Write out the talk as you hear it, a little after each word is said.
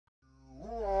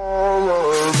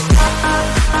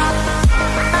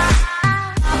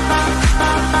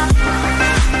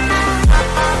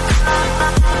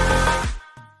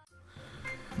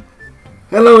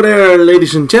Hello there,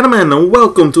 ladies and gentlemen, and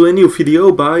welcome to a new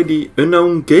video by the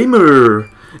Unknown Gamer.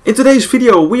 In today's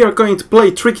video we are going to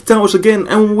play Tricky Towers again,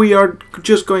 and we are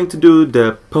just going to do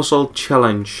the puzzle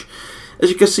challenge. As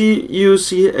you can see, you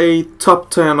see a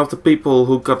top 10 of the people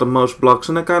who got the most blocks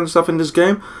and that kind of stuff in this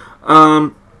game.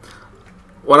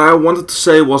 What I wanted to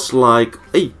say was like,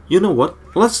 hey, you know what,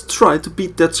 let's try to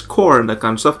beat that score and that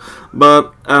kind of stuff.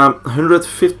 But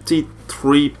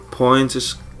 153 points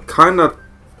is kind of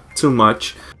too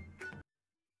much.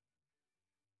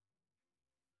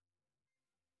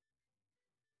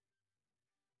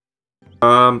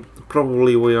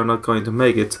 Probably we are not going to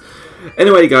make it.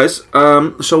 Anyway guys,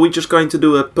 so we're just going to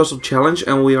do a puzzle challenge,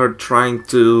 and we are trying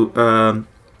to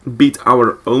beat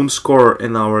our own score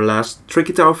in our last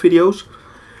Tricky Tower videos,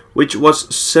 which was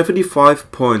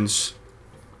 75 points.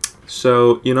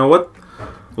 So you know what,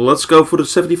 let's go for the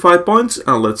 75 points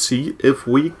and let's see if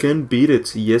we can beat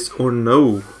it, yes or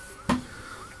no.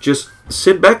 Just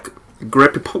sit back,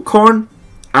 grab your popcorn,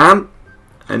 and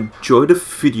enjoy the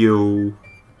video.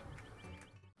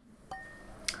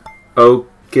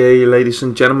 Okay, ladies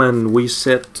and gentlemen, we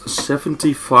set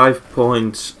 75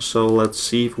 points, so let's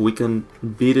see if we can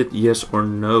beat it, yes or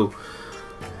no.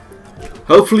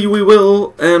 Hopefully we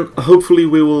will, and hopefully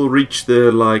we will reach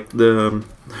the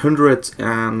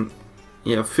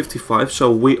 155.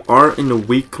 So we are in a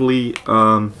weekly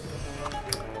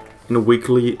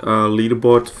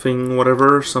leaderboard thing,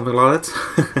 whatever, something like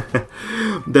that.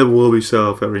 That will be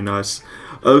so very nice.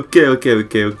 Okay.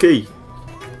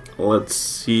 Let's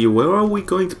see, where are we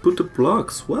going to put the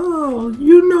blocks? Well,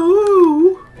 you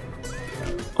know,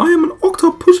 I am an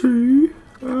octopussy,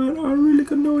 and I really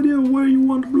got no idea where you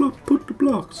want to put the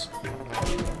blocks.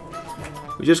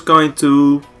 We're just going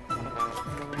to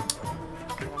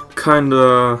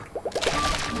kinda,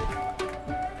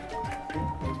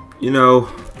 you know,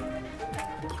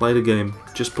 play the game.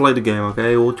 Just play the game,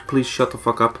 okay? Would you please shut the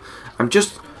fuck up? I'm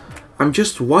just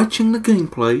watching the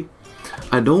gameplay.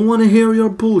 I don't want to hear your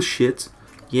bullshit.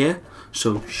 Yeah?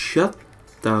 So shut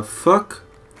the fuck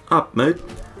up, mate.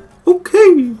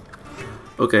 Okay.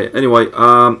 Okay, anyway,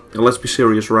 let's be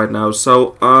serious right now.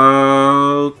 So,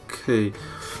 okay.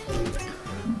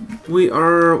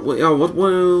 What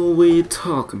will we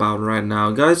talk about right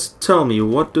now? Guys, tell me,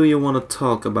 what do you want to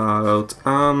talk about?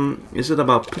 Is it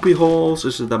about poopy holes?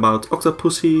 Is it about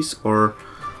octopussies? Or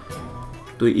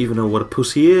do you even know what a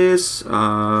pussy is?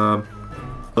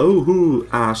 Oh, who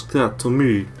asked that to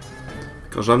me?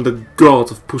 Because I'm the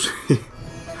god of pussy.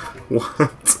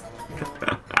 What?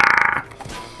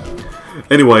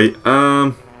 Anyway,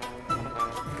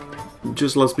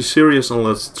 just let's be serious and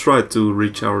let's try to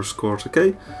reach our scores,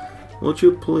 okay? Would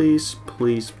you please?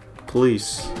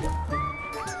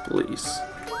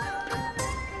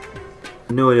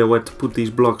 No idea where to put these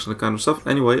blocks and that kind of stuff.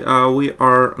 Anyway, we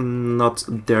are not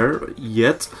there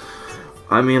yet.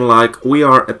 I mean, like, we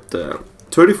are at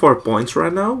 34 points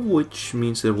right now, which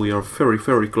means that we are very,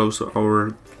 very close to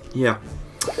our,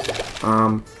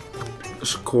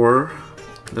 score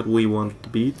that we want to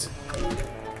beat.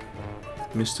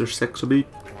 Mr. Sexabeat.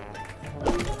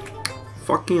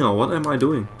 Fucking hell, what am I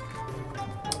doing?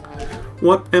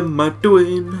 What am I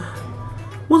doing?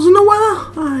 Once in a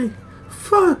while, I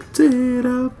fucked it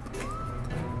up.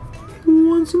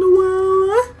 Once in a while,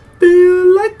 I feel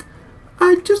like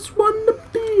I just wanna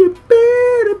be a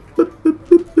better.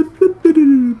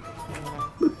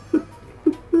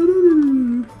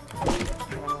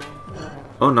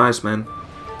 Oh, nice, man.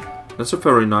 That's a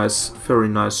very nice,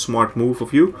 smart move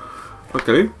of you.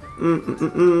 Okay. Oh,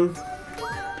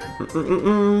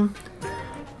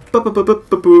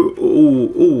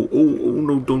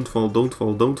 no, don't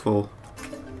fall.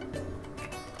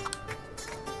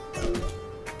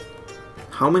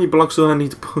 How many blocks do I need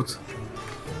to put?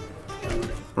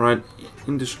 Right,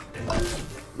 in this...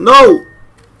 No!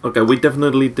 Okay, we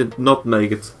definitely did not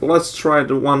make it. Let's try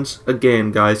it once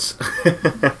again, guys.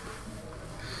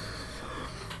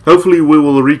 Hopefully we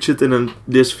will reach it in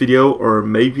this video, or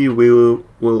maybe we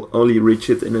will only reach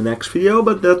it in the next video,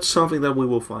 but that's something that we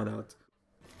will find out.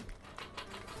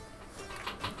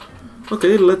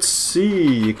 Okay, let's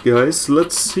see, guys.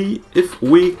 Let's see if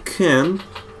we can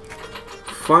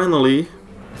finally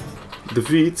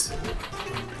defeat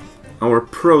our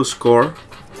pro score.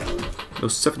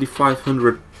 Those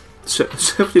 7,500,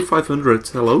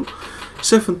 hello?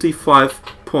 75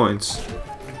 points.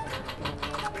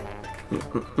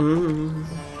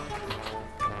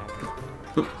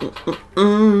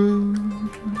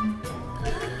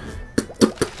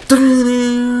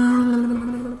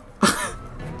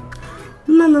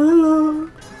 La la la la.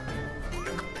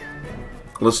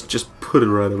 Let's just put it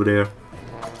right over there.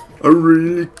 I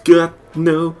really got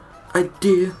no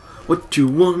idea what you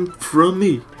want from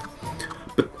me,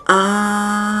 but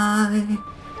I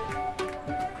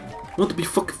want to be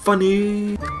fucking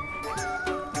funny.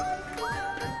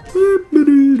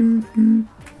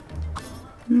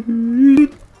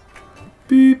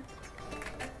 Beep,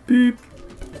 beep.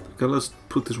 Okay, let's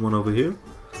put this one over here.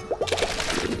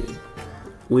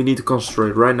 We need to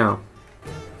concentrate right now.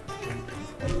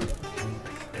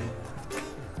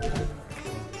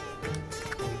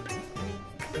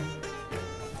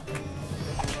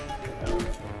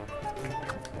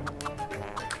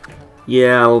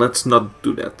 Yeah, let's not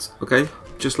do that, okay?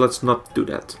 Just let's not do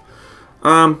that.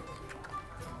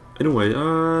 Anyway,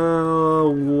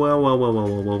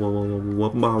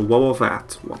 Wobble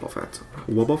Fett? Or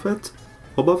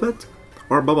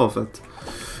Boba Fett?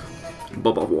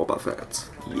 Boba Fett,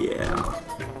 yeah.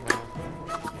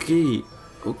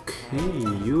 Okay,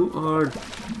 you are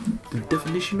the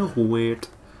definition of weird.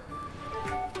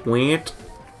 Weird?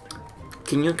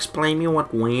 Can you explain me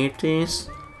what weird is?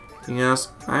 Because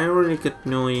I really could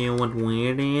know you what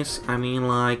weird is. I mean,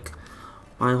 like,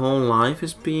 my whole life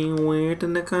is being weird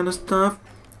and that kind of stuff.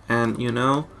 And you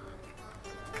know,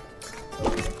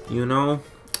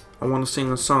 I want to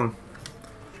sing a song.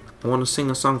 I want to sing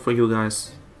a song for you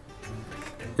guys.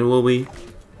 It will be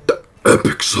the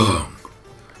epic song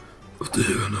of the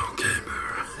Uno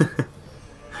Gamer.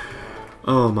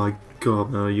 Oh my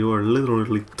god, no, you are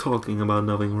literally talking about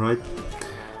nothing, right?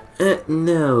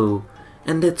 No.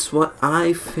 And that's what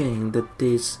I think that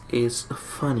this is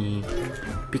funny,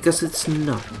 because it's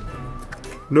not.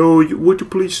 No, would you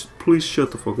please shut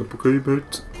the fuck up, okay,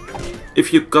 mate?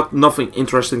 If you got nothing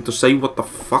interesting to say, what the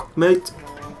fuck, mate?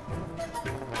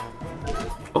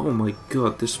 Oh my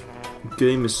god, this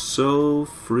game is so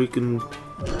freaking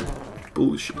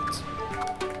bullshit.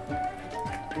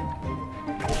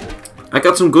 I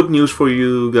got some good news for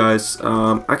you guys.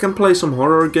 I can play some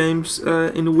horror games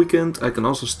in the weekend. I can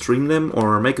also stream them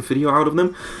or make a video out of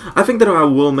them. I think that I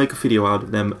will make a video out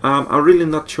of them. I'm really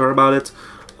not sure about it.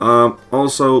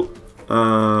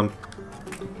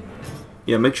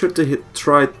 Yeah, make sure to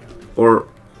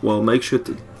make sure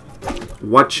to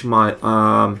watch my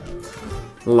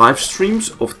live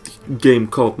streams of the game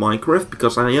called Minecraft,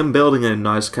 because I am building a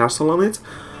nice castle on it.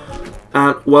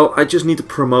 And well, I just need to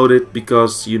promote it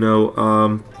because, you know,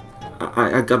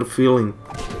 I got a feeling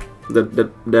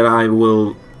that I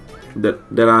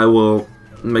will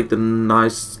make the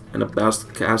nice and the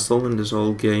best castle in this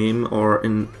whole game, or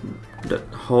in the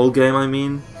whole game, I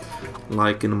mean,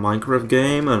 like in a Minecraft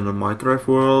game and a Minecraft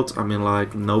world. I mean,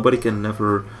 like, nobody can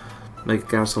never make a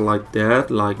castle like that,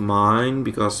 like mine,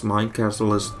 because my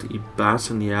castle is the best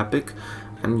and the epic.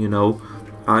 And you know,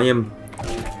 I am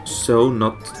so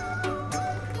not.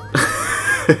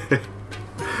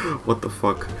 What the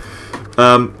fuck?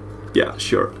 Yeah,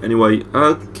 sure. Anyway,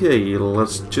 okay,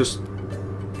 let's just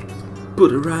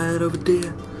put it right over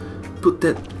there. Put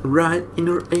that right in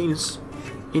her anus.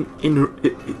 In her.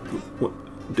 What?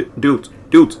 Dude!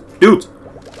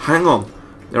 Hang on.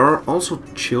 There are also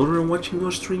children watching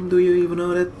your stream. Do you even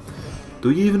know that?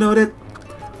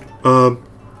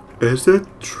 Is that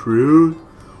true?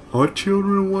 Are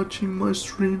children watching my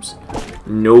streams?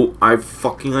 No, I've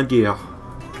fucking idea.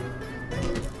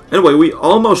 Anyway, we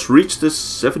almost reached the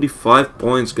 75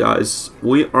 points, guys.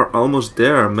 We are almost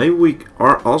there. Maybe we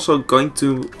are also going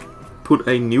to put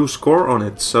a new score on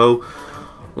it. So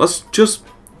let's just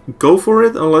go for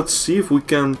it and let's see if we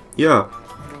can, yeah,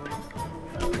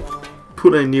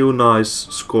 put a new nice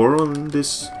score on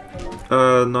this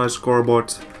nice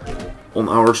scoreboard. On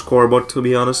our scoreboard, to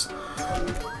be honest.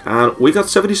 And we got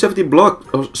 77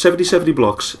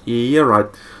 blocks. Yeah, right.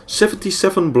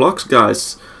 77 blocks,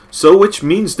 guys. So, which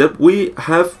means that we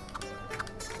have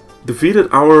defeated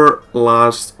our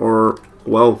last, or,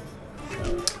 well,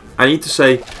 I need to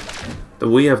say that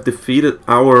we have defeated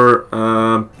our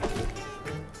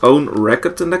own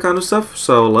record and that kind of stuff.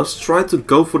 So, let's try to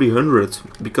go for the 100.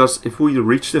 Because if we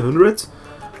reach the 100,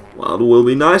 well, it will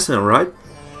be nice then, right?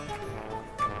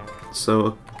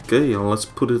 So, okay, let's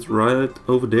put it right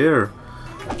over there.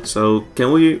 So,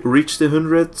 can we reach the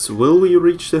 100? Will we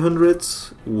reach the 100?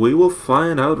 We will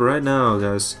find out right now,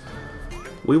 guys.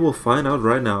 We will find out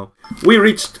right now. We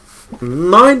reached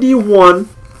 91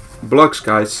 blocks,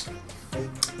 guys.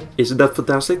 Isn't that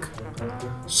fantastic?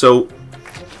 So,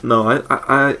 no,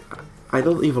 I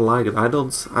don't even like it. I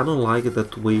don't like it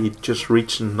that we just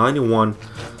reached 91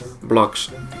 blocks.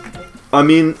 I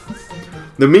mean,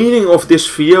 the meaning of this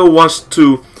video was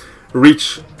to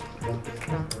reach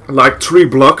like 3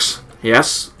 blocks,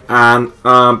 yes, and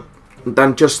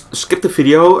then just skip the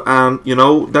video and, you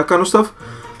know, that kind of stuff.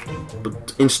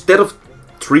 But instead of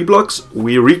 3 blocks.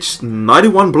 We reached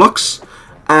 91 blocks.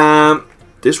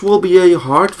 This will be a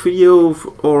hard video,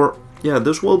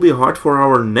 this will be hard for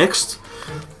our next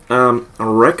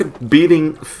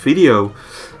record-beating video.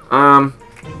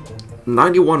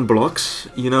 91 blocks,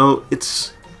 you know,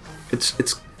 it's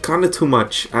kind of too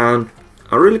much, and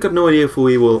I really got no idea if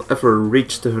we will ever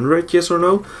reach the 100, yes or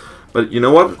no. But you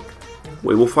know what?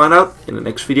 We will find out in the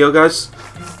next video, guys.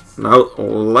 Now,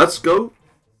 let's go.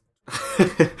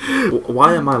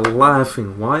 Why am I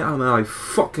laughing? Why am I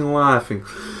fucking laughing?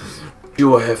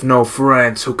 You have no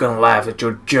friends who can laugh at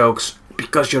your jokes,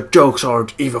 because your jokes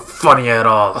aren't even funny at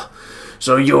all.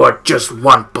 So you are just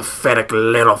one pathetic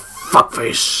little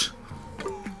fuckface.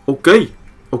 Okay,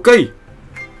 okay.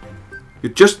 You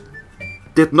just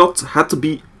did not have to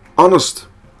be honest,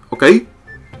 okay?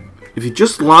 If you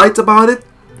just lied about it,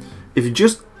 if you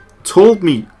just told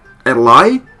me a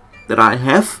lie that I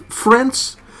have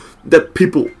friends, that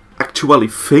people actually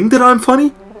think that I'm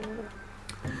funny,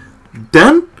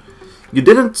 then you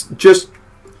didn't just,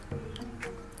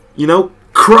 you know,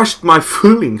 crush my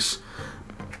feelings.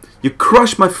 You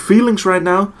crushed my feelings right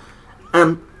now,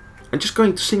 and I'm just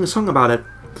going to sing a song about it.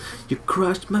 You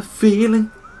crushed my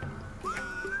feeling.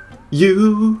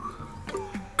 You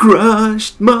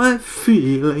crushed my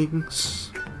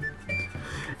feelings,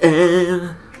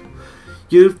 and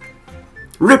you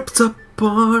ripped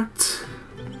apart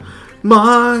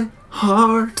my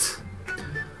heart,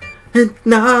 and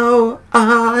now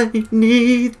I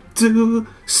need to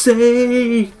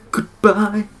say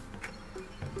goodbye.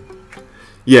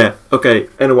 Yeah, okay,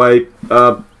 anyway,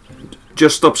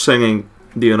 just stop singing,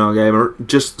 DNO Gamer,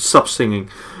 just stop singing.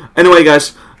 Anyway,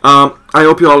 guys, I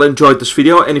hope you all enjoyed this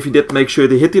video, and if you did, make sure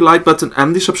to hit the like button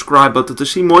and the subscribe button to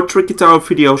see more Tricky Tower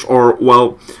videos, or,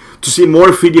 well, to see more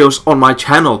videos on my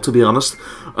channel, to be honest.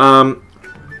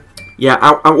 Yeah,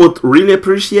 I would really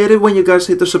appreciate it when you guys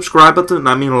hit the subscribe button.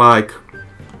 I mean, like,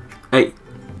 hey,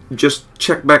 just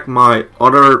check back my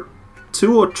other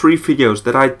 2 or 3 videos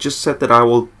that I just said that I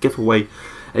will give away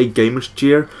a gamer's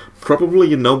chair.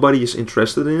 Probably nobody is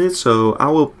interested in it, so I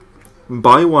will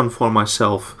buy one for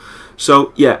myself.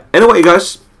 So yeah, anyway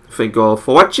guys, thank you all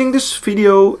for watching this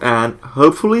video, and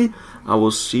hopefully I will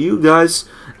see you guys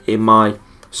in my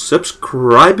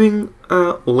subscribing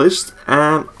list,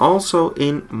 and also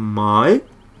in my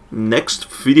next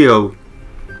video.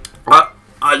 I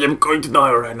am going to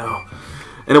die right now.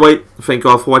 Anyway, thank you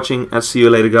all for watching, and see you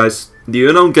later guys. The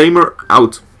Unknown Gamer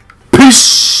out.